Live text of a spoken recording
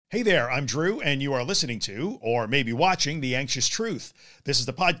Hey there, I'm Drew, and you are listening to, or maybe watching, The Anxious Truth. This is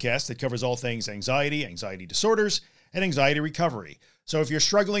the podcast that covers all things anxiety, anxiety disorders, and anxiety recovery. So if you're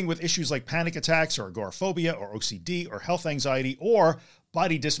struggling with issues like panic attacks or agoraphobia or OCD or health anxiety or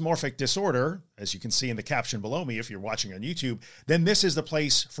body dysmorphic disorder, as you can see in the caption below me if you're watching on YouTube, then this is the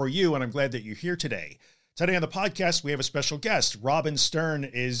place for you, and I'm glad that you're here today. Today on the podcast, we have a special guest. Robyn Stern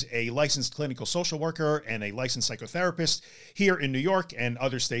is a licensed clinical social worker and a licensed psychotherapist here in New York and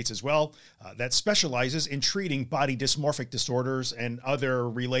other states as well that specializes in treating body dysmorphic disorders and other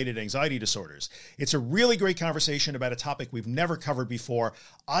related anxiety disorders. It's a really great conversation about a topic we've never covered before.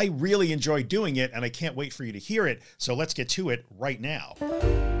 I really enjoy doing it, and I can't wait for you to hear it. So let's get to it right now.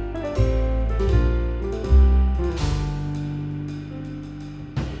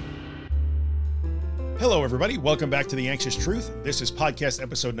 Hello, everybody. Welcome back to The Anxious Truth. This is podcast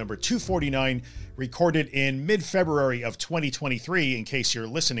episode number 249, recorded in mid-February of 2023, in case you're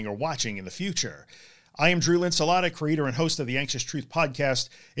listening or watching in the future. I am Drew Linsalata, creator and host of The Anxious Truth podcast.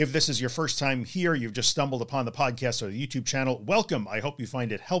 If this is your first time here, you've just stumbled upon the podcast or the YouTube channel, welcome. I hope you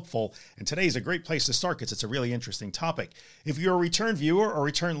find it helpful. And today is a great place to start because it's a really interesting topic. If you're a return viewer or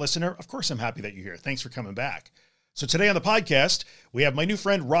return listener, of course, I'm happy that you're here. Thanks for coming back. So today on the podcast, we have my new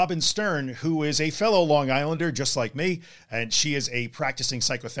friend, Robyn Stern, who is a fellow Long Islander, just like me. And she is a practicing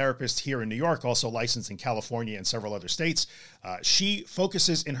psychotherapist here in New York, also licensed in California and several other states. She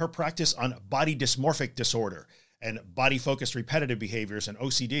focuses in her practice on body dysmorphic disorder and body-focused repetitive behaviors and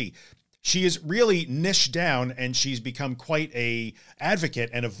OCD. She is really niched down, and she's become quite a advocate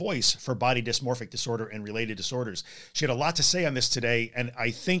and a voice for body dysmorphic disorder and related disorders. She had a lot to say on this today, and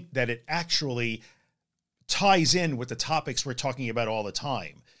I think that it actually ties in with the topics we're talking about all the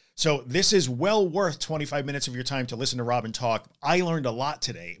time. So this is well worth 25 minutes of your time to listen to Robyn talk. I learned a lot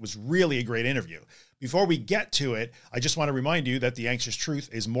today. It was really a great interview. Before we get to it, I just want to remind you that The Anxious Truth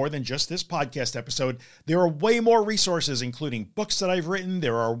is more than just this podcast episode. There are way more resources, including books that I've written.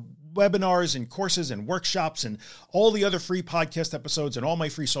 There are webinars and courses and workshops and all the other free podcast episodes and all my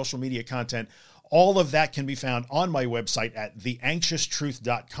free social media content. All of that can be found on my website at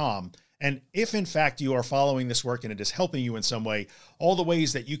theanxioustruth.com. And if in fact you are following this work and it is helping you in some way, all the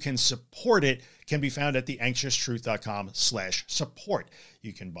ways that you can support it can be found at theanxioustruth.com/support.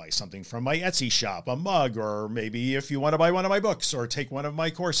 You can buy something from my Etsy shop, a mug, or maybe if you want to buy one of my books or take one of my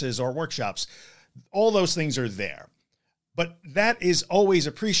courses or workshops, all those things are there. But that is always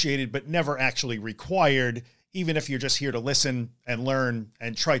appreciated, but never actually required. Even if you're just here to listen and learn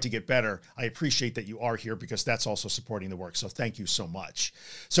and try to get better, I appreciate that you are here because that's also supporting the work. So thank you so much.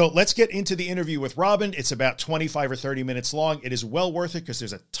 So let's get into the interview with Robyn. It's about 25 or 30 minutes long. It is well worth it because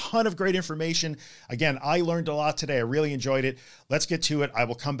there's a ton of great information. Again, I learned a lot today. I really enjoyed it. Let's get to it. I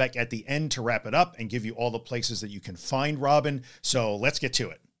will come back at the end to wrap it up and give you all the places that you can find Robyn. So let's get to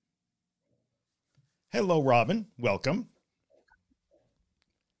it. Hello, Robyn. Welcome.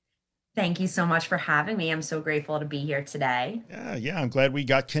 Thank you so much for having me. I'm so grateful to be here today. Yeah, I'm glad we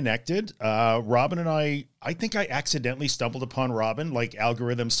got connected. Robyn and I think I accidentally stumbled upon Robyn, like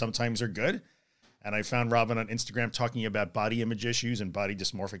algorithms sometimes are good. And I found Robyn on Instagram talking about body image issues and body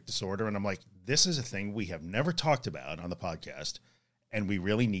dysmorphic disorder. And I'm like, this is a thing we have never talked about on the podcast, and we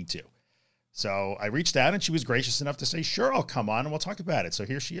really need to. So I reached out and she was gracious enough to say, sure, I'll come on and we'll talk about it. So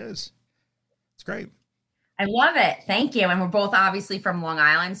here she is. It's great. I love it. Thank you. And we're both obviously from Long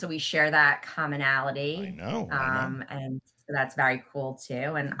Island, so we share that commonality. I know. And so that's very cool too.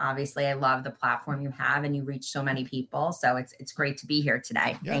 And obviously I love the platform you have and you reach so many people. So it's great to be here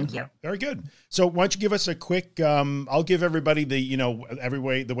today. Yeah, thank you. Very good. So why don't you give us a quick, I'll give everybody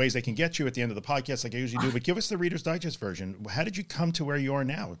the ways they can get you at the end of the podcast like I usually do, but give us the Reader's Digest version. How did you come to where you are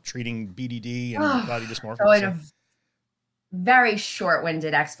now treating BDD and body dysmorphia? Very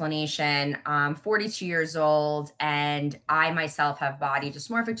short-winded explanation. 42 years old, and I myself have body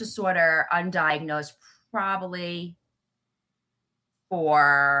dysmorphic disorder, undiagnosed probably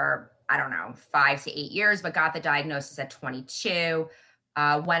for, 5 to 8 years, but got the diagnosis at 22,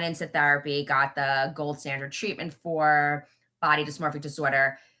 went into therapy, got the gold standard treatment for body dysmorphic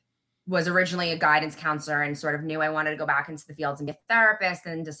disorder. Was originally a guidance counselor and sort of knew I wanted to go back into the fields and be a therapist,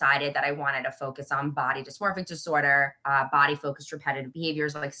 and decided that I wanted to focus on body dysmorphic disorder, body-focused repetitive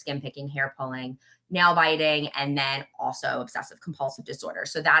behaviors like skin picking, hair pulling, nail biting, and then also obsessive compulsive disorder.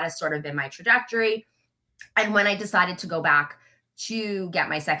 So that has sort of been my trajectory. And when I decided to go back to get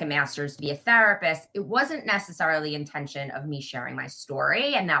my second master's to be a therapist, it wasn't necessarily the intention of me sharing my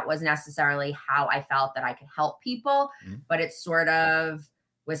story, and that was necessarily how I felt that I could help people, but it sort of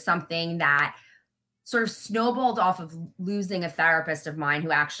was something that sort of snowballed off of losing a therapist of mine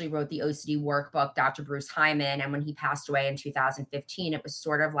who actually wrote the OCD workbook, Dr. Bruce Hyman. And when he passed away in 2015, it was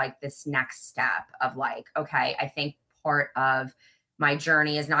sort of like this next step of like, okay, I think part of my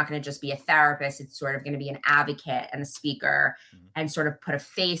journey is not going to just be a therapist. It's sort of going to be an advocate and a speaker and sort of put a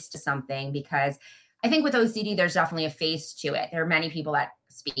face to something, because I think with OCD, there's definitely a face to it. There are many people that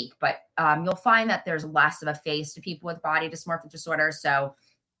speak, but you'll find that there's less of a face to people with body dysmorphic disorder. So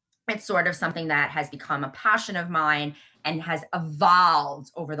it's sort of something that has become a passion of mine and has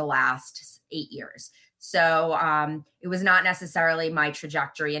evolved over the last 8 years. So it was not necessarily my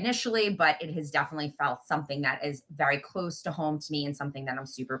trajectory initially, but it has definitely felt something that is very close to home to me and something that I'm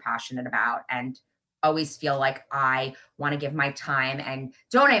super passionate about, and always feel like I want to give my time and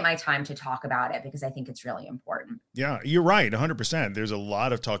donate my time to talk about it, because I think it's really important. Yeah, you're right. 100%. There's a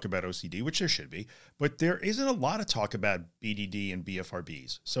lot of talk about OCD, which there should be, but there isn't a lot of talk about BDD and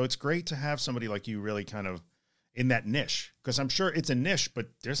BFRBs. So it's great to have somebody like you really kind of in that niche, because I'm sure it's a niche, but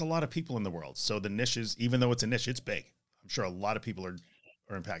there's a lot of people in the world. So the niche is, even though it's a niche, it's big. I'm sure a lot of people are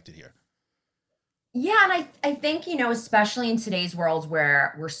impacted here. Yeah. And I think, especially in today's world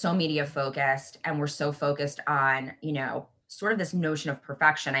where we're so media focused and we're so focused on, sort of this notion of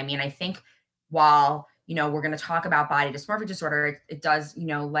perfection. I mean, I think while, we're going to talk about body dysmorphic disorder, it does,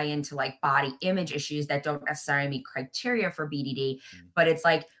 lay into like body image issues that don't necessarily meet criteria for BDD, but it's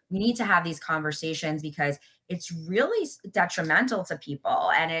like, we need to have these conversations because it's really detrimental to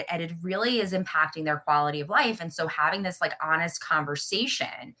people, and it really is impacting their quality of life. And so having this like honest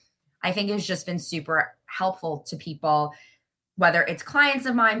conversation, I think has just been super helpful to people, whether it's clients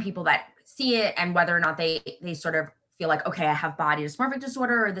of mine, people that see it, and whether or not they sort of feel like, okay, I have body dysmorphic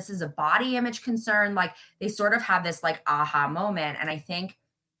disorder, or this is a body image concern. Like they sort of have this like aha moment. And I think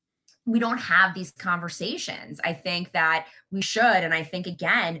we don't have these conversations. I think that we should. And I think,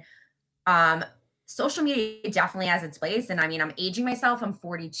 again, social media definitely has its place. And I mean, I'm aging myself, I'm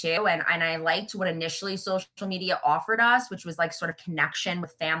 42, and I liked what initially social media offered us, which was like sort of connection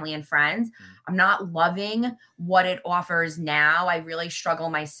with family and friends. I'm not loving what it offers now. I really struggle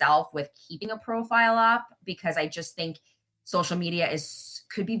myself with keeping a profile up, because I just think social media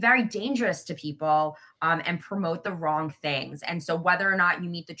could be very dangerous to people, and promote the wrong things. And so whether or not you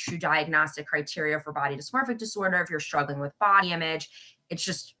meet the true diagnostic criteria for body dysmorphic disorder, if you're struggling with body image, it's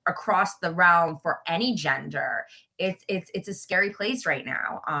just across the realm for any gender. It's a scary place right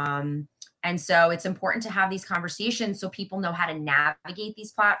now. And so it's important to have these conversations so people know how to navigate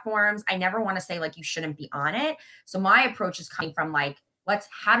these platforms. I never want to say like you shouldn't be on it. So my approach is coming from like,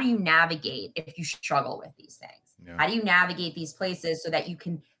 how do you navigate if you struggle with these things? Yeah. How do you navigate these places so that you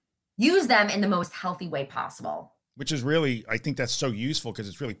can use them in the most healthy way possible? Which is really, I think that's so useful because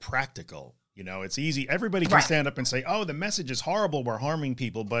it's really practical. It's easy. Everybody can stand up and say, oh, the message is horrible, we're harming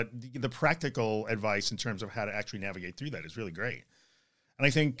people. But the practical advice in terms of how to actually navigate through that is really great. And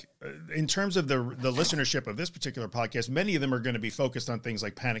I think in terms of the listenership of this particular podcast, many of them are going to be focused on things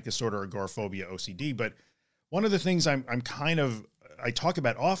like panic disorder, agoraphobia, OCD. But one of the things I talk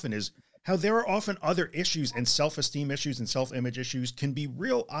about often is how there are often other issues, and self-esteem issues and self-image issues can be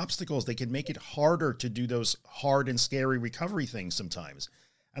real obstacles. They can make it harder to do those hard and scary recovery things sometimes.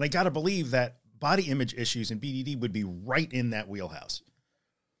 And I got to believe that body image issues and BDD would be right in that wheelhouse.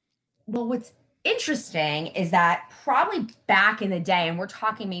 Well, what's interesting is that probably back in the day, and we're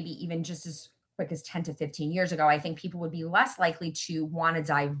talking maybe even just as quick as 10 to 15 years ago, I think people would be less likely to want to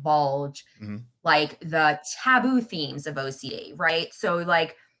divulge like the taboo themes of OCD, right? So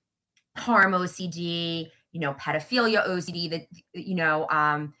like harm OCD, pedophilia OCD,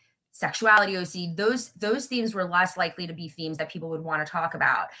 sexuality OCD, those themes were less likely to be themes that people would want to talk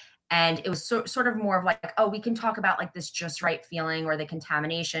about. And it was sort of more of like, oh, we can talk about like this just right feeling or the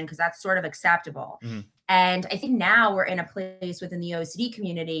contamination, because that's sort of acceptable. And I think now we're in a place within the OCD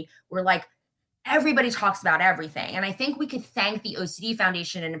community where like everybody talks about everything. And I think we could thank the OCD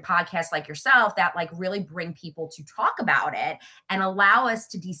Foundation and a podcast like yourself that like really bring people to talk about it and allow us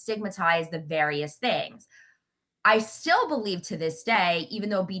to destigmatize the various things. I still believe to this day, even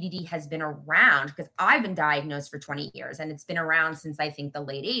though BDD has been around, because I've been diagnosed for 20 years and it's been around since I think the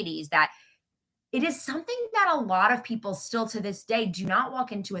late 80s, that it is something that a lot of people still to this day do not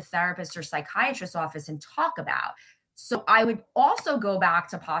walk into a therapist or psychiatrist office and talk about. So I would also go back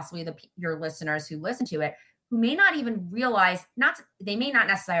to possibly your listeners who listen to it, who may not even realize, they may not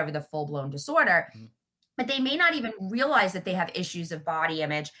necessarily have the full-blown disorder, but they may not even realize that they have issues of body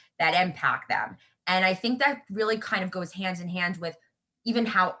image that impact them. And I think that really kind of goes hand in hand with even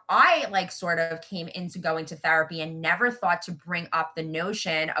how I like sort of came into going to therapy and never thought to bring up the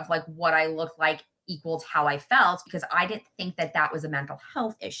notion of like what I looked like equals how I felt, because I didn't think that that was a mental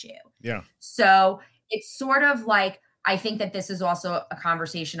health issue. Yeah. So it's sort of like, I think that this is also a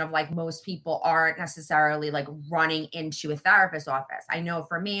conversation of like, most people aren't necessarily like running into a therapist's office. I know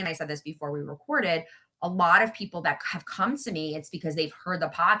for me, and I said this before we recorded, a lot of people that have come to me, it's because they've heard the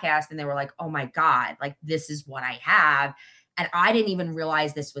podcast and they were like, oh my God, like this is what I have. And I didn't even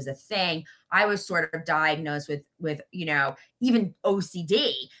realize this was a thing. I was sort of diagnosed with, even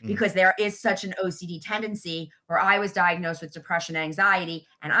OCD, because there is such an OCD tendency, where I was diagnosed with depression and anxiety,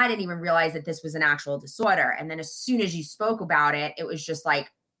 and I didn't even realize that this was an actual disorder. And then as soon as you spoke about it, it was just like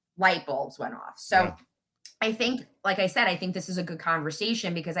light bulbs went off. So yeah. I think, like I said, I think this is a good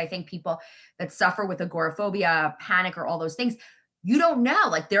conversation, because I think people that suffer with agoraphobia, panic, or all those things, you don't know,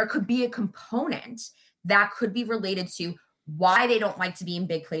 like there could be a component that could be related to why they don't like to be in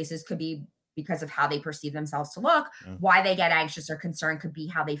big places, could be because of how they perceive themselves to look. Why they get anxious or concerned could be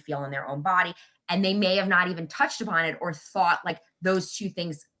how they feel in their own body. And they may have not even touched upon it or thought like those two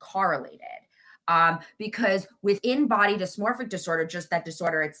things correlated. Because within body dysmorphic disorder, just that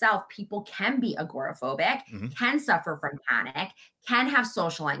disorder itself, people can be agoraphobic, can suffer from panic, can have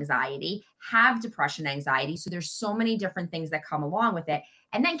social anxiety, have depression, anxiety. So there's so many different things that come along with it,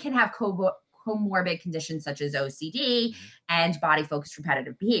 and then can have comorbid conditions such as OCD and body focused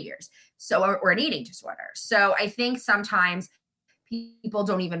repetitive behaviors. So, or an eating disorder. So I think sometimes people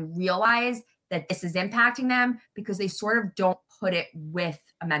don't even realize that this is impacting them, because they sort of don't put it with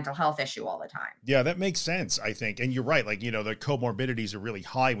a mental health issue all the time. Yeah, that makes sense, I think. And you're right. Like, the comorbidities are really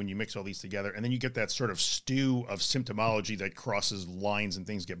high when you mix all these together, and then you get that sort of stew of symptomology that crosses lines and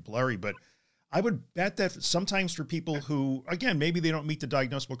things get blurry. But I would bet that sometimes for people who, again, maybe they don't meet the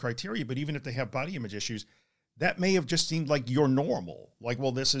diagnosable criteria, but even if they have body image issues, that may have just seemed like you're normal. Like,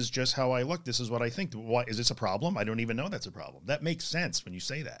 well, this is just how I look. This is what I think. Why, is this a problem? I don't even know that's a problem. That makes sense when you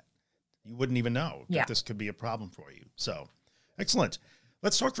say that. You wouldn't even know that this could be a problem for you. So, excellent.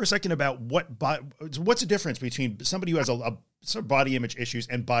 Let's talk for a second about what's the difference between somebody who has a sort of body image issues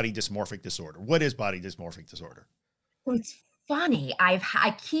and body dysmorphic disorder. What is body dysmorphic disorder? Well, it's funny.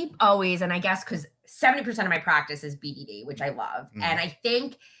 I keep always, and I guess because 70% of my practice is BDD, which I love. And I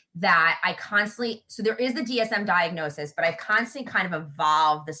think that so there is the DSM diagnosis, but I've constantly kind of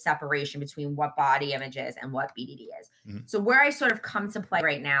evolved the separation between what body image is and what BDD is. So where I sort of come to play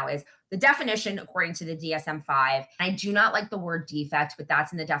right now is the definition, according to the DSM-5, and I do not like the word defect, but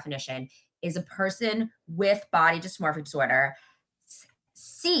that's in the definition, is a person with body dysmorphic disorder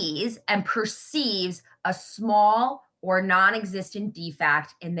sees and perceives a small or non-existent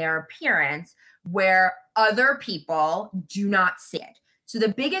defect in their appearance where other people do not see it. So the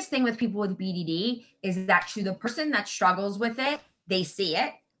biggest thing with people with BDD is that to the person that struggles with it, they see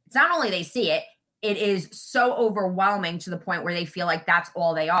it. It's not only they see it, it is so overwhelming to the point where they feel like that's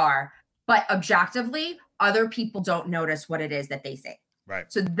all they are. But objectively, other people don't notice what it is that they see.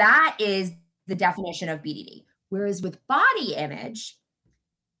 Right. So that is the definition of BDD. Whereas with body image,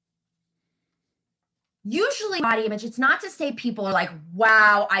 usually body image, it's not to say people are like,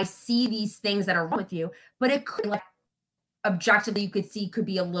 wow, I see these things that are wrong with you, but it could, like, objectively you could see could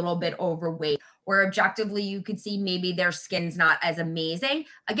be a little bit overweight, or objectively you could see maybe their skin's not as amazing.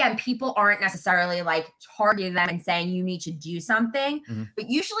 Again, people aren't necessarily like targeting them and saying you need to do something, but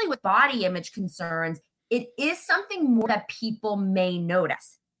usually with body image concerns, it is something more that people may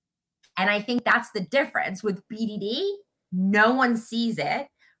notice. And I think that's the difference. With BDD, no one sees it.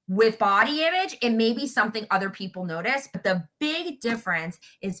 With body image, it may be something other people notice, but the big difference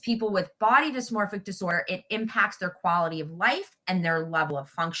is people with body dysmorphic disorder, it impacts their quality of life and their level of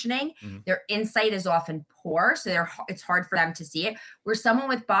functioning. Their insight is often poor, so it's hard for them to see it. Where someone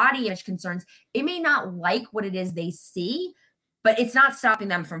with body image concerns, they may not like what it is they see, but it's not stopping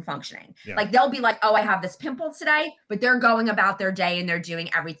them from functioning. Like they'll be like, oh, I have this pimple today, but they're going about their day and they're doing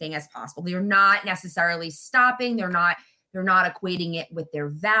everything as possible. They're not necessarily stopping. They're not equating it with their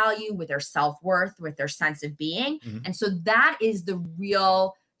value, with their self-worth, with their sense of being. And so that is the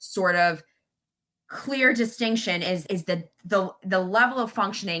real sort of clear distinction, is the level of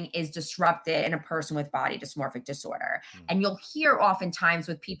functioning is disrupted in a person with body dysmorphic disorder. And you'll hear oftentimes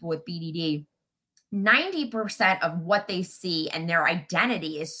with people with BDD, 90% of what they see and their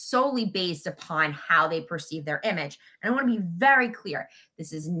identity is solely based upon how they perceive their image. And I want to be very clear.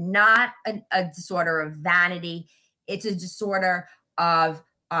 This is not a disorder of vanity. It's a disorder of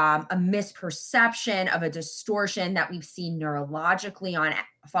a misperception, of a distortion that we've seen neurologically on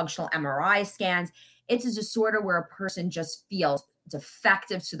functional MRI scans. It's a disorder where a person just feels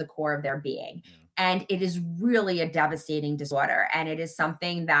defective to the core of their being. And it is really a devastating disorder. And it is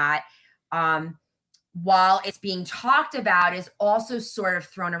something that, while it's being talked about, is also sort of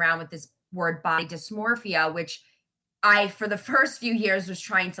thrown around with this word body dysmorphia, which I, for the first few years, was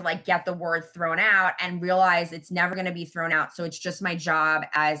trying to like get the word thrown out and realize it's never going to be thrown out. So it's just my job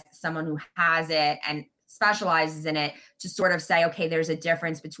as someone who has it and specializes in it to sort of say, okay, there's a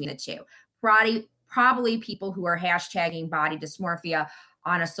difference between the two. Probably people who are hashtagging body dysmorphia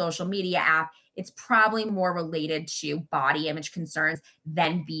on a social media app, it's probably more related to body image concerns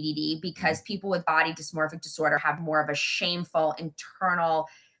than BDD, because people with body dysmorphic disorder have more of a shameful internal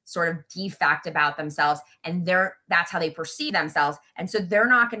sort of defect about themselves, and that's how they perceive themselves, and so they're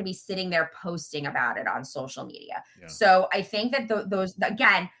not going to be sitting there posting about it on social media. So I think that those,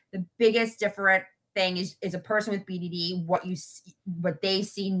 again, the biggest different thing is a person with BDD, what they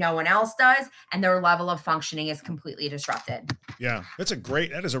see no one else does, and their level of functioning is completely disrupted. Yeah,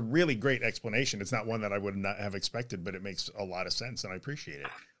 that is a really great explanation. It's not one that I would not have expected, but it makes a lot of sense, and I appreciate it.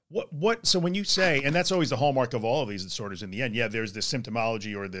 So when you say, and that's always the hallmark of all of these disorders in the end, there's this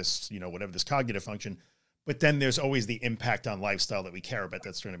symptomology or this, whatever, this cognitive function, but then there's always the impact on lifestyle that we care about.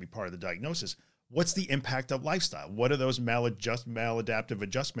 That's going to be part of the diagnosis. What's the impact of lifestyle? What are those maladaptive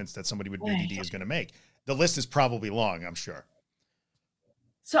adjustments that somebody with BDD is going to make? The list is probably long, I'm sure.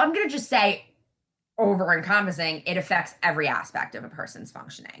 So I'm going to just say, over encompassing, it affects every aspect of a person's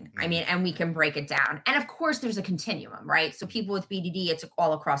functioning. I mean, and we can break it down. And of course, there's a continuum, right? So people with BDD, it's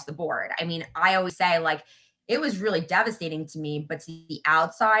all across the board. I mean, I always say, like, it was really devastating to me, but to the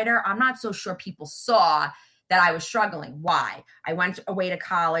outsider, I'm not so sure people saw that I was struggling. Why? I went away to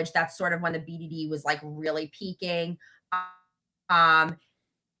college. That's sort of when the BDD was like really peaking. And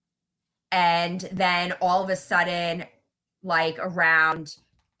then all of a sudden, like around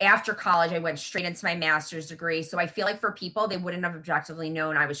after college, I went straight into my master's degree. So I feel like for people, they wouldn't have objectively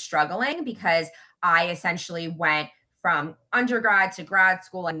known I was struggling, because I essentially went from undergrad to grad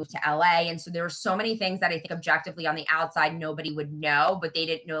school. I moved to LA. And so there were so many things that I think objectively on the outside, nobody would know, but they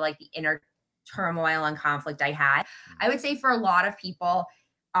didn't know like the inner turmoil and conflict I had. I would say for a lot of people,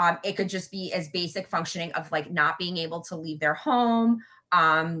 it could just be as basic functioning of like not being able to leave their home,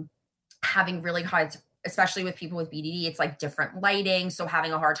 having really hard, especially with people with BDD, it's like different lighting. So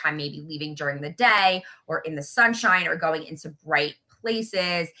having a hard time maybe leaving during the day or in the sunshine or going into bright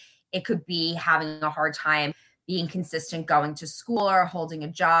places. It could be having a hard time being consistent, going to school or holding a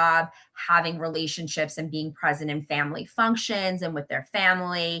job, having relationships and being present in family functions and with their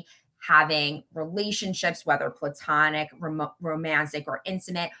family, having relationships, whether platonic, romantic, or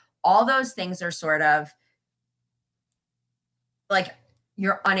intimate. All those things are sort of like,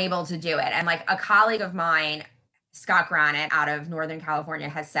 you're unable to do it. And like a colleague of mine, Scott Granite out of Northern California,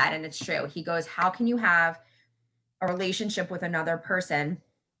 has said, and it's true, he goes, how can you have a relationship with another person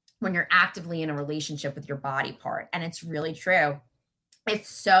when you're actively in a relationship with your body part? And it's really true. It's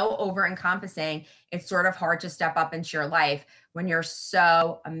so over encompassing. It's sort of hard to step up into your life when you're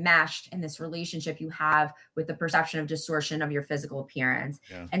so enmeshed in this relationship you have with the perception of distortion of your physical appearance.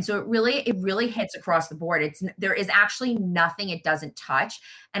 Yeah. And so it really hits across the board. There is actually nothing it doesn't touch.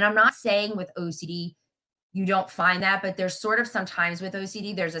 And I'm not saying with OCD, you don't find that, but there's sort of sometimes with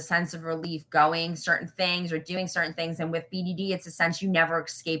OCD, there's a sense of relief going certain things or doing certain things. And with BDD, it's a sense you never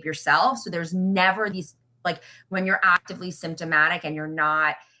escape yourself. So there's never these, like when you're actively symptomatic and you're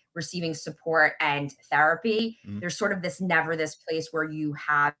not receiving support and therapy, there's sort of never this place where you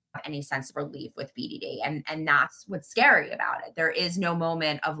have any sense of relief with BDD. And that's what's scary about it. There is no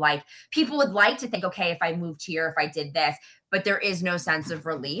moment of like, people would like to think, okay, if I moved here, if I did this, but there is no sense of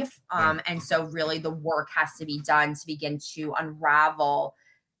relief. And so really the work has to be done to begin to unravel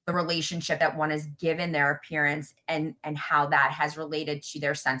the relationship that one is given their appearance and how that has related to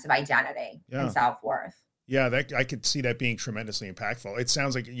their sense of identity and self-worth. Yeah, I could see that being tremendously impactful. It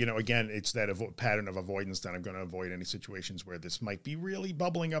sounds like, again, it's that pattern of avoidance that I'm going to avoid any situations where this might be really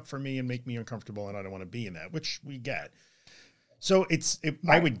bubbling up for me and make me uncomfortable, and I don't want to be in that, which we get. So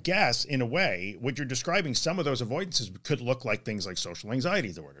I would guess, in a way, what you're describing, some of those avoidances could look like things like social anxiety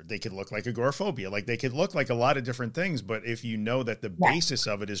disorder. They could look like agoraphobia. Like they could look like a lot of different things. But if you know that the basis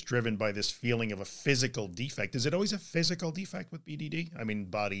of it is driven by this feeling of a physical defect, is it always a physical defect with BDD? I mean,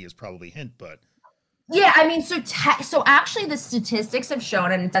 body is probably a hint, but... Yeah, I mean, so actually the statistics have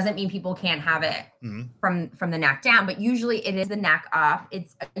shown, and it doesn't mean people can't have it from the neck down, but usually it is the neck up.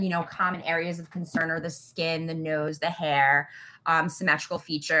 It's, common areas of concern are the skin, the nose, the hair, symmetrical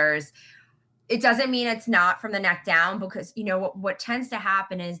features. It doesn't mean it's not from the neck down, because, what tends to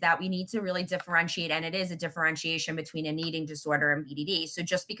happen is that we need to really differentiate, and it is a differentiation between an eating disorder and BDD. So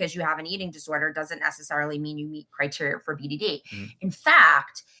just because you have an eating disorder doesn't necessarily mean you meet criteria for BDD. In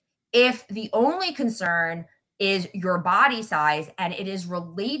fact, if the only concern is your body size and it is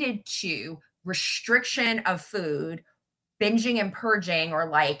related to restriction of food binging and purging or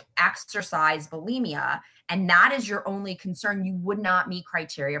like exercise bulimia, and that is your only concern, you would not meet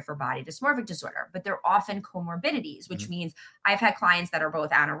criteria for body dysmorphic disorder. But they're often comorbidities, which means I've had clients that are both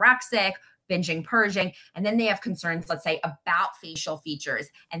anorexic, binging, purging, and then they have concerns, let's say, about facial features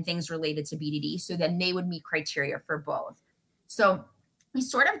and things related to BDD. So then they would meet criteria for both. So we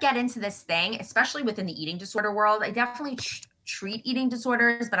sort of get into this thing, especially within the eating disorder world. I definitely treat eating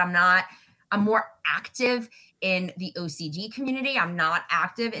disorders, but I'm more active in the OCD community. I'm not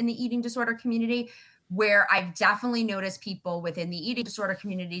active in the eating disorder community, where I've definitely noticed people within the eating disorder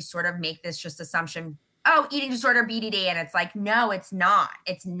community sort of make this just assumption, oh, eating disorder, BDD. And it's like, no, it's not.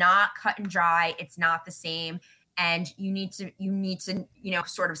 It's not cut and dry. It's not the same. And you need to,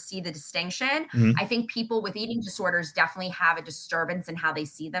 sort of see the distinction. I think people with eating disorders definitely have a disturbance in how they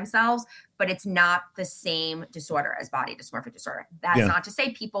see themselves, but it's not the same disorder as body dysmorphic disorder. That's not to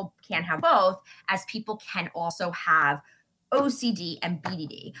say people can't have both, as people can also have OCD and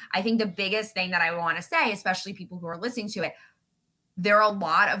BDD. I think the biggest thing that I want to say, especially people who are listening to it, there are a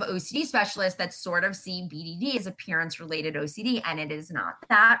lot of OCD specialists that sort of see BDD as appearance-related OCD, and it is not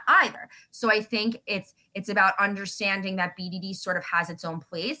that either. So I think it's about understanding that BDD sort of has its own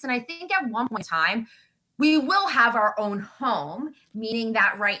place. And I think at one point in time, we will have our own home, meaning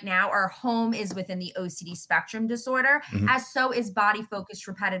that right now our home is within the OCD spectrum disorder, as so is body-focused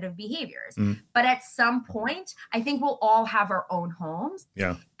repetitive behaviors. But at some point, I think we'll all have our own homes.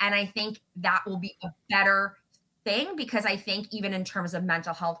 Yeah. And I think that will be a better thing, because I think even in terms of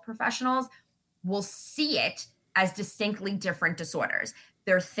mental health professionals, will see it as distinctly different disorders.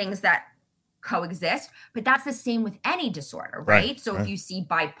 There are things that coexist, but that's the same with any disorder, right? So if you see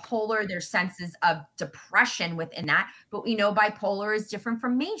bipolar, there's senses of depression within that, but we know bipolar is different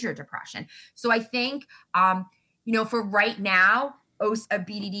from major depression. So I think, for right now,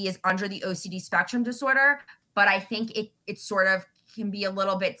 BDD is under the OCD spectrum disorder, but I think it sort of can be a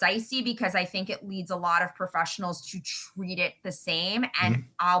little bit dicey, because I think it leads a lot of professionals to treat it the same. And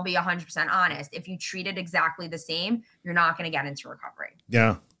I'll be 100% honest. If you treat it exactly the same, you're not going to get into recovery.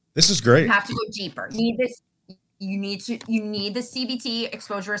 Yeah. This is great. You have to go deeper. You need the CBT,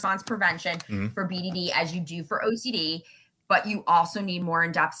 exposure response prevention, for BDD as you do for OCD, but you also need more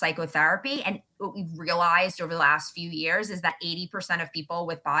in-depth psychotherapy. And what we've realized over the last few years is that 80% of people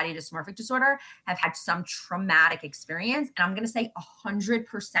with body dysmorphic disorder have had some traumatic experience. And I'm going to say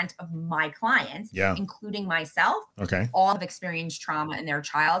 100% of my clients, including myself, all have experienced trauma in their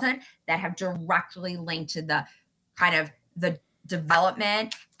childhood that have directly linked to the kind of the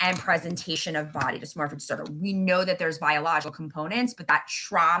development and presentation of body dysmorphic disorder. We know that there's biological components, but that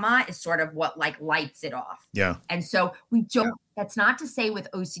trauma is sort of what like lights it off. Yeah. And so we don't, that's not to say with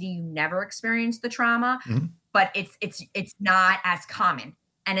OCD, you never experience the trauma, but it's not as common,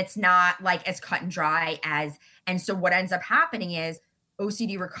 and it's not like as cut and dry as, and so what ends up happening is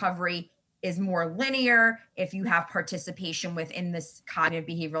OCD recovery is more linear. If you have participation within this cognitive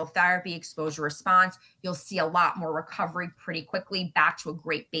behavioral therapy exposure response, you'll see a lot more recovery pretty quickly back to a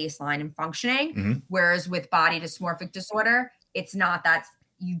great baseline and functioning. Whereas with body dysmorphic disorder, it's not that,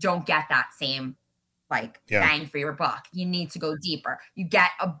 you don't get that same bang for your buck. You need to go deeper. You get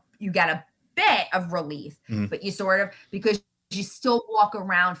a bit of relief, but you sort of, because you still walk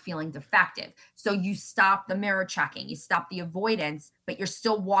around feeling defective. So you stop the mirror checking, you stop the avoidance, but you're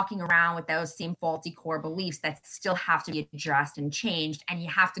still walking around with those same faulty core beliefs that still have to be addressed and changed. And you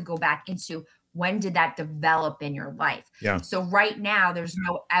have to go back into, when did that develop in your life? Yeah. So right now, there's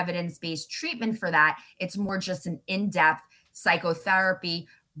no evidence-based treatment for that. It's more just an in-depth psychotherapy,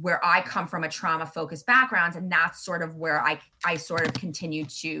 where I come from a trauma-focused background. And that's sort of where I sort of continue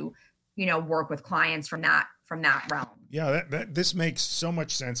to, work with clients from that realm. Yeah, this makes so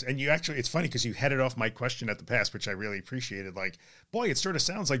much sense. And you actually, it's funny because you headed off my question at the pass, which I really appreciated. Like, boy, it sort of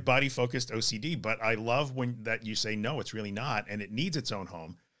sounds like body focused OCD, but I love that you say, no, it's really not. And it needs its own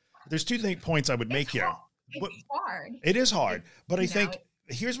home. There's two points I would make here. It's hard. It is hard, but I think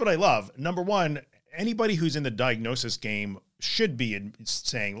here's what I love. Number one, anybody who's in the diagnosis game should be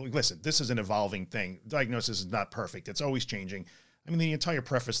saying, listen, this is an evolving thing. Diagnosis is not perfect. It's always changing. I mean, the entire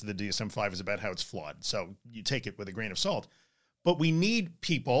preface of the DSM-5 is about how it's flawed. So you take it with a grain of salt. But we need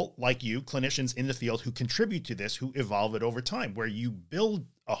people like you, clinicians in the field, who contribute to this, who evolve it over time, where you build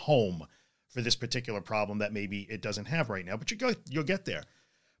a home for this particular problem that maybe it doesn't have right now, but you'll get there.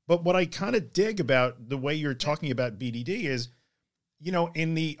 But what I kind of dig about the way you're talking about BDD is,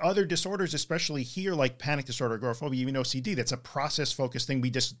 in the other disorders, especially here, like panic disorder, agoraphobia, even OCD, that's a process-focused thing.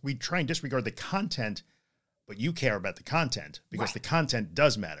 We try and disregard the content, but you care about the content because the content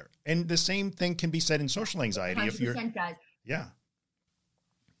does matter. And the same thing can be said in social anxiety. 100% does. Yeah.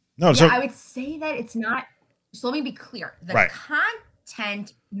 No, so I would say that it's not So let me be clear. The Right.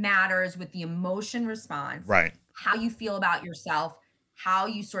 content matters with the emotion response, Right. how you feel about yourself, how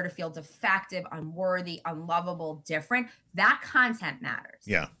you sort of feel defective, unworthy, unlovable, different. That content matters.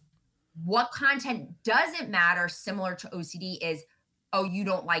 Yeah. What content doesn't matter, similar to OCD, is, oh, you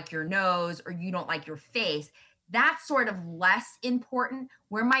don't like your nose or you don't like your face. That's sort of less important.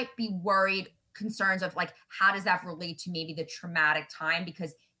 We might be worried, concerns of like, how does that relate to maybe the traumatic time?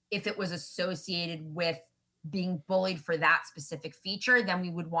 Because if it was associated with being bullied for that specific feature, then we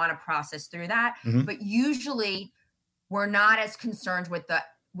would want to process through that. Mhm. But usually we're not as concerned with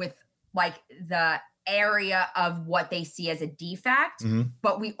the area of what they see as a defect,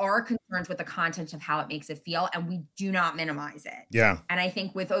 but we are concerned with the content of how it makes it feel, and we do not minimize it. Yeah. And I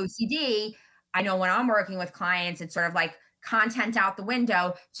think with OCD, I know when I'm working with clients, it's sort of like content out the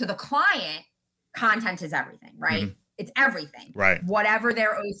window. To the client, content is everything, right? It's everything. Right. Whatever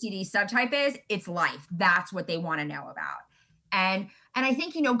their OCD subtype is, it's life. That's what they want to know about. And I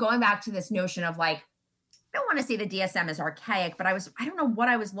think, going back to this notion of like, I don't want to say the DSM is archaic, but I don't know what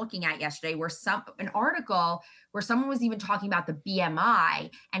I was looking at yesterday where an article where someone was even talking about the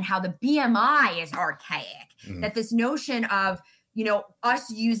BMI and how the BMI is archaic. That this notion of, us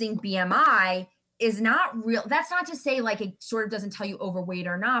using BMI is not real. That's not to say like it sort of doesn't tell you overweight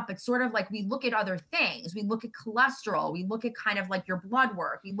or not, but sort of like we look at other things. We look at cholesterol. We look at kind of like your blood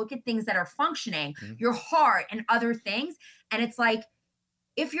work. We look at things that are functioning, your heart and other things. And it's like,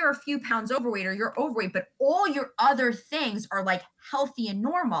 if you're a few pounds overweight or you're overweight, but all your other things are like healthy and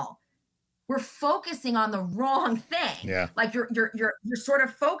normal, we're focusing on the wrong thing. Yeah. Like you're sort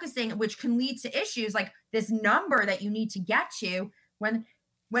of focusing, which can lead to issues like this number that you need to get to when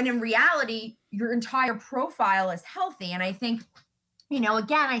in reality, your entire profile is healthy. And I think,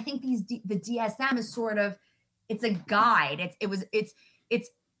 again, I think the DSM is sort of, it's a guide. It's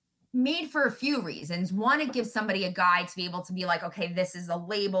made for a few reasons. One, it gives somebody a guide to be able to be like, okay, this is a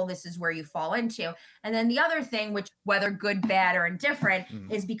label, this is where you fall into. And then the other thing, which whether good, bad, or indifferent,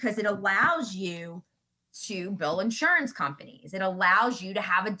 is because it allows you to bill insurance companies. It allows you to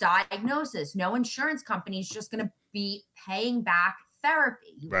have a diagnosis. No insurance company is just going to be paying back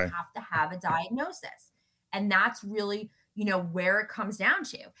therapy. You have to have a diagnosis. And that's really, where it comes down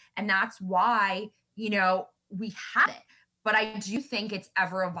to. And that's why, we have it. But I do think it's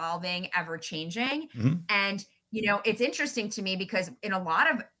ever evolving, ever changing. And, it's interesting to me because in a lot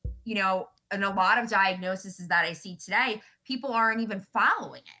of diagnoses that I see today, people aren't even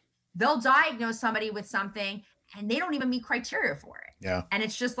following it. They'll diagnose somebody with something and they don't even meet criteria for it. Yeah. And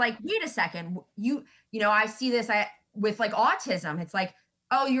it's just like, wait a second, I see this with like autism. It's like,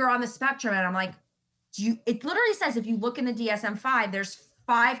 oh, you're on the spectrum. And I'm like, it literally says, if you look in the DSM-5, there's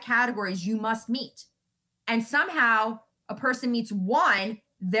 5 categories you must meet. And somehow a person meets one,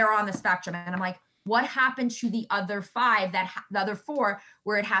 they're on the spectrum. And I'm like, what happened to the other 5, the other 4,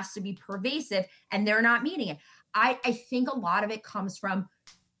 where it has to be pervasive and they're not meeting it? I think a lot of it comes from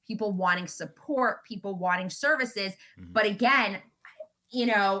people wanting support, people wanting services. But again,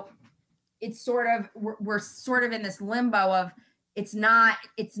 it's sort of, we're sort of in this limbo of, it's not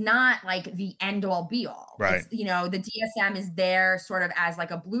like the end all be all. Right. The DSM is there sort of as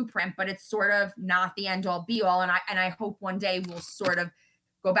like a blueprint, but it's sort of not the end all be all. And I hope one day we'll sort of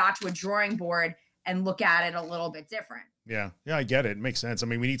go back to a drawing board and look at it a little bit different. Yeah. Yeah. I get it. It makes sense. I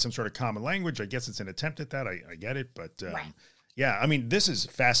mean, we need some sort of common language. I guess it's an attempt at that. I get it. But right. Yeah, I mean, this is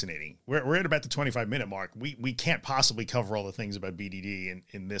fascinating. We're at about the 25-minute mark. We can't possibly cover all the things about BDD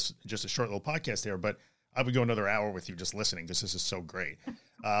in this, just a short little podcast here, but I would go another hour with you just listening. This is so great.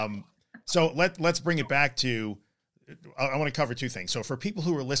 So let's bring it back to, I want to cover 2 things. So for people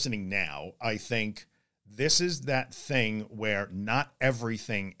who are listening now, I think this is that thing where not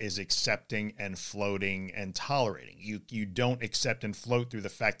everything is accepting and floating and tolerating. You don't accept and float through the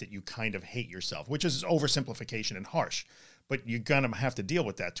fact that you kind of hate yourself, which is oversimplification and harsh, but you're going to have to deal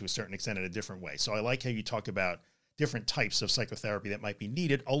with that to a certain extent in a different way. So I like how you talk about different types of psychotherapy that might be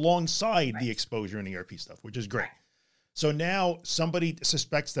needed alongside the exposure and ERP stuff, which is great. So now somebody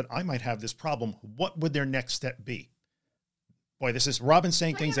suspects that I might have this problem. What would their next step be? Boy, this is Robyn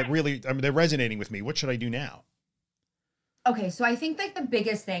saying things that really, they're resonating with me. What should I do now? Okay, so I think like the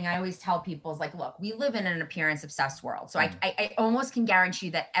biggest thing I always tell people is like, look, we live in an appearance obsessed world. So I almost can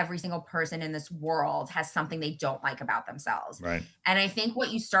guarantee that every single person in this world has something they don't like about themselves. Right. And I think what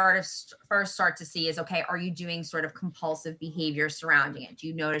you first start to see is, okay, are you doing sort of compulsive behavior surrounding it? Do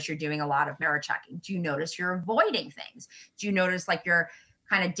you notice you're doing a lot of mirror checking? Do you notice you're avoiding things? Do you notice like you're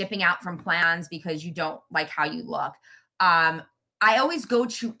kind of dipping out from plans because you don't like how you look? I always go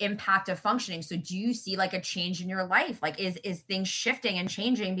to impact of functioning. So do you see like a change in your life? Like is things shifting and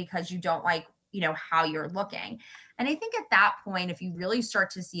changing because you don't like how you're looking. And I think at that point, if you really start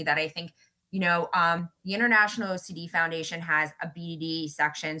to see that, I think, the International OCD Foundation has a BDD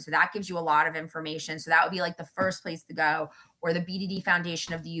section. So that gives you a lot of information. So that would be like the first place to go. Or the BDD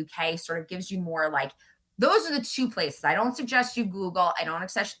Foundation of the UK sort of gives you more like, those are the two places. I don't suggest you Google. I don't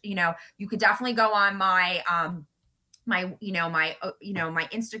suggest, you could definitely go on my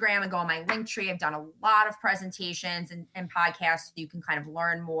Instagram and go on my link tree. I've done a lot of presentations and podcasts so you can kind of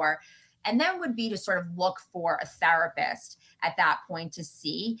learn more. And then would be to sort of look for a therapist at that point to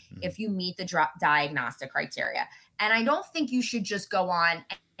see if you meet the diagnostic criteria. And I don't think you should just go on.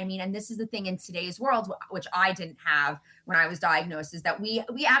 And this is the thing in today's world, which I didn't have when I was diagnosed, is that we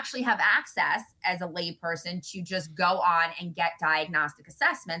actually have access as a layperson to just go on and get diagnostic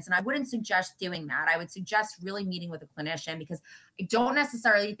assessments. And I wouldn't suggest doing that. I would suggest really meeting with a clinician, because I don't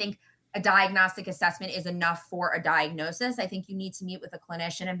necessarily think a diagnostic assessment is enough for a diagnosis. I think you need to meet with a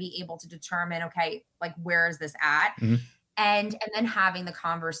clinician and be able to determine, okay, like, where is this at? And then having the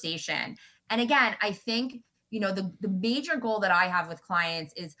conversation. And again, I think, the major goal that I have with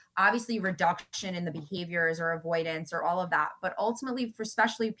clients is obviously reduction in the behaviors or avoidance or all of that. But ultimately, for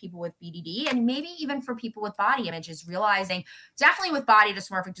especially people with BDD, and maybe even for people with body images, realizing definitely with body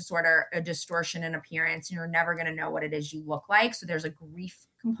dysmorphic disorder, a distortion in appearance, you're never going to know what it is you look like. So there's a grief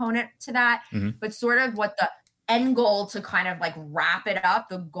component to that. But sort of what the end goal, to kind of like wrap it up,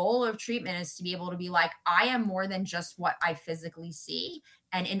 the goal of treatment is to be able to be like, I am more than just what I physically see.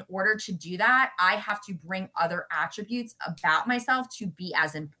 And in order to do that, I have to bring other attributes about myself to be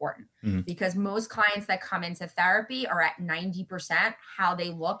as important. Because most clients that come into therapy are at 90%. How they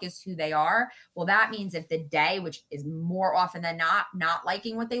look is who they are. Well, that means if the day, which is more often than not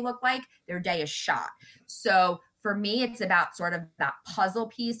liking what they look like, their day is shot. So for me, it's about sort of that puzzle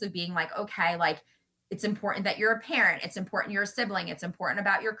piece of being like, okay, like, it's important that you're a parent. It's important you're a sibling. It's important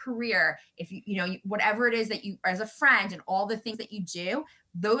about your career. If whatever it is that you, as a friend, and all the things that you do,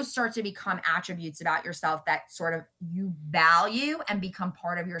 those start to become attributes about yourself that sort of you value and become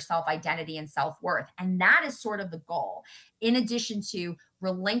part of your self-identity and self-worth. And that is sort of the goal, in addition to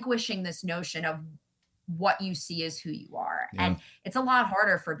relinquishing this notion of what you see as who you are. Yeah. And it's a lot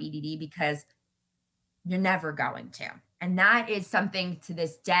harder for BDD because you're never going to. And that is something to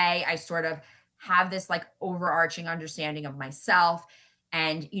this day, I sort of have this like overarching understanding of myself.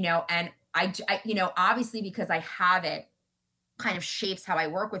 And, and I obviously, because I have it, kind of shapes how I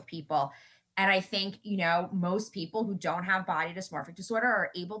work with people. And I think, most people who don't have body dysmorphic disorder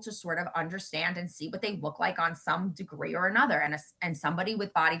are able to sort of understand and see what they look like on some degree or another. And somebody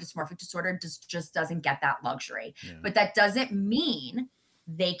with body dysmorphic disorder just doesn't get that luxury. Yeah. But that doesn't mean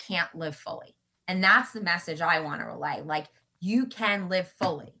they can't live fully. And that's the message I want to relay. Like, you can live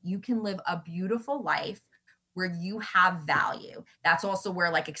fully. You can live a beautiful life where you have value. That's also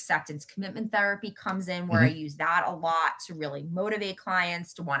where like acceptance commitment therapy comes in, where I use that a lot to really motivate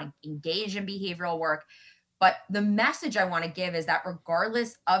clients to want to engage in behavioral work. But the message I want to give is that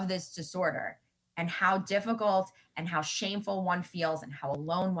regardless of this disorder and how difficult and how shameful one feels and how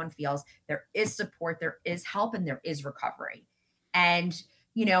alone one feels, there is support, there is help, and there is recovery. And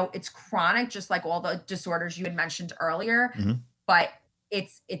it's chronic, just like all the disorders you had mentioned earlier, but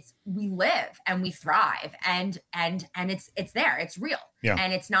we live and we thrive and it's there, it's real. Yeah.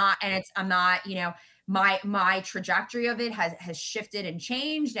 And I'm not, my trajectory of it has shifted and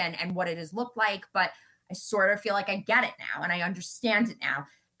changed and what it has looked like, but I sort of feel like I get it now and I understand it now.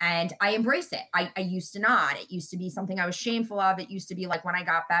 And I embrace it. I used to not. It used to be something I was shameful of. It used to be like when I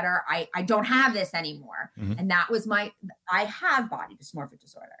got better, I don't have this anymore. And that was I have body dysmorphic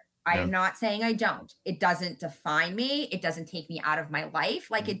disorder. I am not saying I don't. It doesn't define me. It doesn't take me out of my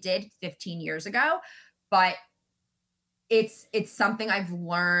life like it did 15 years ago. But it's something I've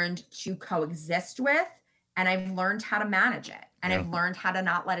learned to coexist with, and I've learned how to manage it. And I've learned how to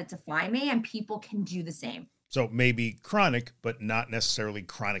not let it define me, and people can do the same. So maybe chronic, but not necessarily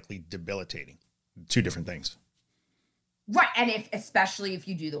chronically debilitating. Two different things. Right. And especially if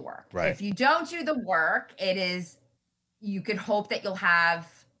you do the work. Right. If you don't do the work, you could hope that you'll have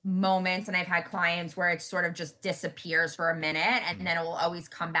moments. And I've had clients where it sort of just disappears for a minute and then it will always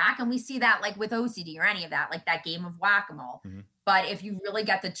come back. And we see that like with OCD or any of that, like that game of whack-a-mole. But if you really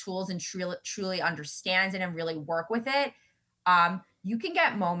get the tools and truly understand it and really work with it, you can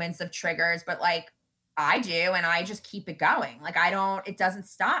get moments of triggers, but like, I do, and I just keep it going. Like it doesn't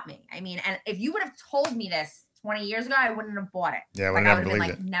stop me. I mean, and if you would have told me this 20 years ago, I wouldn't have bought it. Yeah, I would have been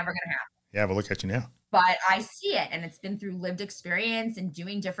like, never going to happen. Yeah, but look at you now. But I see it, and it's been through lived experience and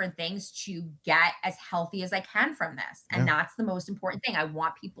doing different things to get as healthy as I can from this. And that's the most important thing. I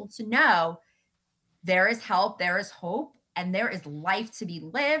want people to know there is help, there is hope, and there is life to be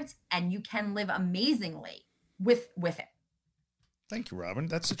lived, and you can live amazingly with it. Thank you, Robyn.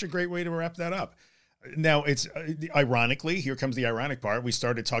 That's such a great way to wrap that up. Now, it's ironically, here comes the ironic part. We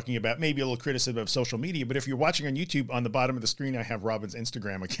started talking about maybe a little criticism of social media, but if you're watching on YouTube, on the bottom of the screen, I have Robyn's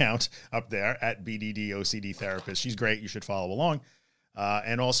Instagram account up there at BDD Therapist. She's great. You should follow along.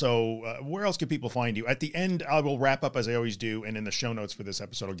 And also, where else can people find you? At the end, I will wrap up as I always do. And in the show notes for this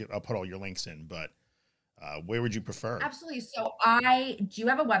episode, I'll put all your links in, but where would you prefer? Absolutely. So I do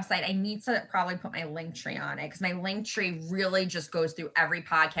have a website. I need to probably put my link tree on it because my link tree really just goes through every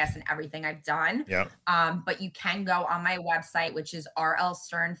podcast and everything I've done. Yeah. But you can go on my website, which is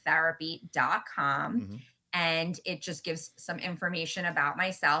rlsternTherapy.com. Mm-hmm. And it just gives some information about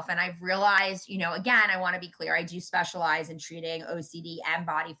myself. And I've realized, again, I want to be clear, I do specialize in treating OCD and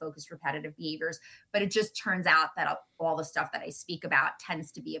body-focused repetitive behaviors, but it just turns out that all the stuff that I speak about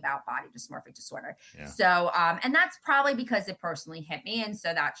tends to be about body dysmorphic disorder. Yeah. So, and that's probably because it personally hit me. And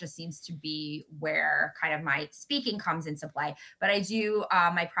so that just seems to be where kind of my speaking comes into play. But I do,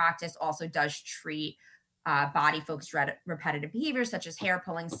 my practice also does treat body-focused repetitive behaviors such as hair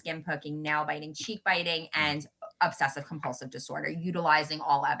pulling, skin poking, nail biting, cheek biting, and obsessive compulsive disorder, utilizing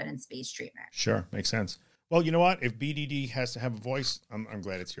all evidence-based treatment. Sure, makes sense. Well, you know what? If BDD has to have a voice, I'm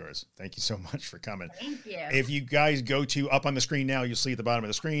glad it's yours. Thank you so much for coming. Thank you. If you guys go to up on the screen now, you'll see at the bottom of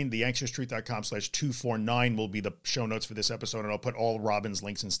the screen, theanxioustruth.com/249 will be the show notes for this episode, and I'll put all Robyn's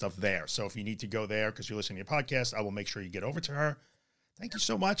links and stuff there. So if you need to go there because you're listening to your podcast, I will make sure you get over to her. Thank you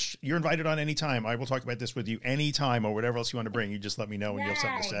so much. You're invited on anytime. I will talk about this with you anytime or whatever else you want to bring. You just let me know when you have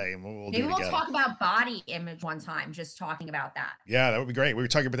something to say, and we'll do it together. Maybe we'll talk about body image one time, just talking about that. Yeah, that would be great. We were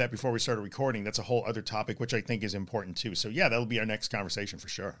talking about that before we started recording. That's a whole other topic, which I think is important too. So yeah, that'll be our next conversation for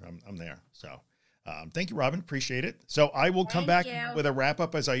sure. I'm there. So thank you, Robyn. Appreciate it. So I will come back with a wrap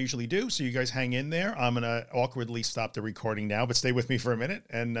up as I usually do. So you guys hang in there. I'm going to awkwardly stop the recording now, but stay with me for a minute,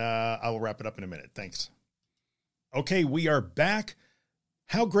 and I will wrap it up in a minute. Thanks. Okay, we are back.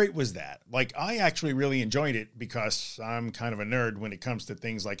 How great was that? Like, I actually really enjoyed it because I'm kind of a nerd when it comes to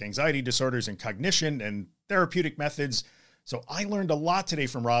things like anxiety disorders and cognition and therapeutic methods. So I learned a lot today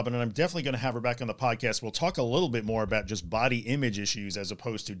from Robyn, and I'm definitely going to have her back on the podcast. We'll talk a little bit more about just body image issues as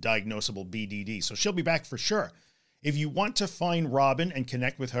opposed to diagnosable BDD. So she'll be back for sure. If you want to find Robyn and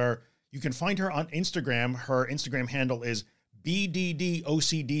connect with her, you can find her on Instagram. Her Instagram handle is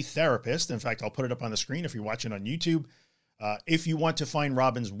BDD Therapist. In fact, I'll put it up on the screen if you're watching on YouTube. If you want to find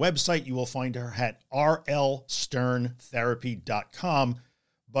Robyn's website, you will find her at rlsternTherapy.com,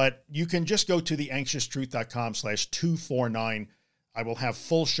 but you can just go to theanxioustruth.com/249. I will have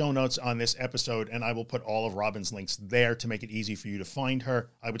full show notes on this episode, and I will put all of Robyn's links there to make it easy for you to find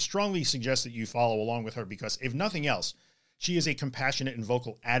her. I would strongly suggest that you follow along with her because if nothing else, she is a compassionate and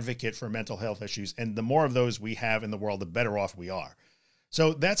vocal advocate for mental health issues. And the more of those we have in the world, the better off we are.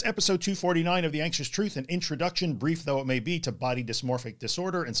 So that's episode 249 of The Anxious Truth, an introduction, brief though it may be, to body dysmorphic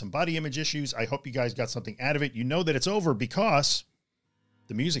disorder and some body image issues. I hope you guys got something out of it. You know that it's over because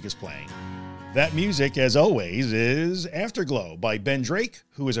the music is playing. That music, as always, is Afterglow by Ben Drake,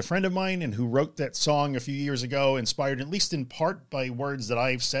 who is a friend of mine and who wrote that song a few years ago, inspired at least in part by words that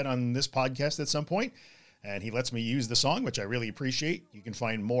I've said on this podcast at some point. And he lets me use the song, which I really appreciate. You can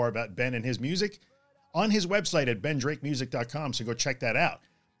find more about Ben and his music on his website at bendrakemusic.com, so go check that out.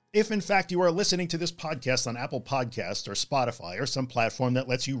 If, in fact, you are listening to this podcast on Apple Podcasts or Spotify or some platform that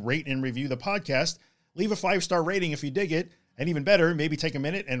lets you rate and review the podcast, leave a 5-star rating if you dig it, and even better, maybe take a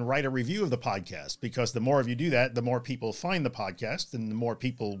minute and write a review of the podcast, because the more of you do that, the more people find the podcast and the more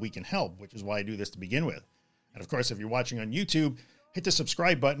people we can help, which is why I do this to begin with. And of course, if you're watching on YouTube, hit the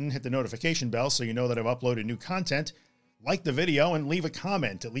subscribe button, hit the notification bell so you know that I've uploaded new content. Like the video and leave a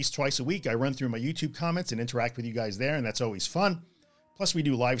comment at least twice a week. I run through my YouTube comments and interact with you guys there, and that's always fun. Plus, we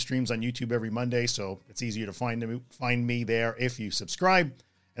do live streams on YouTube every Monday, so it's easier to find me there if you subscribe.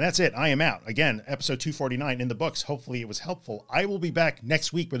 And that's it. I am out. Again, episode 249 in the books. Hopefully it was helpful. I will be back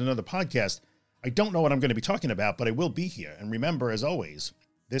next week with another podcast. I don't know what I'm going to be talking about, but I will be here. And remember, as always,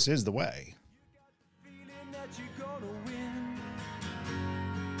 this is the way.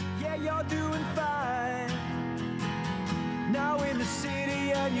 Yeah, you're doing fine. Now in the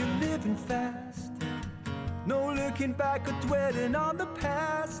city and you're living fast. No looking back or dwelling on the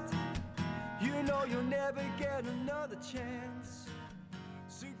past. You know you'll never get another chance.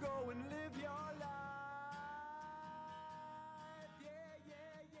 So go and live.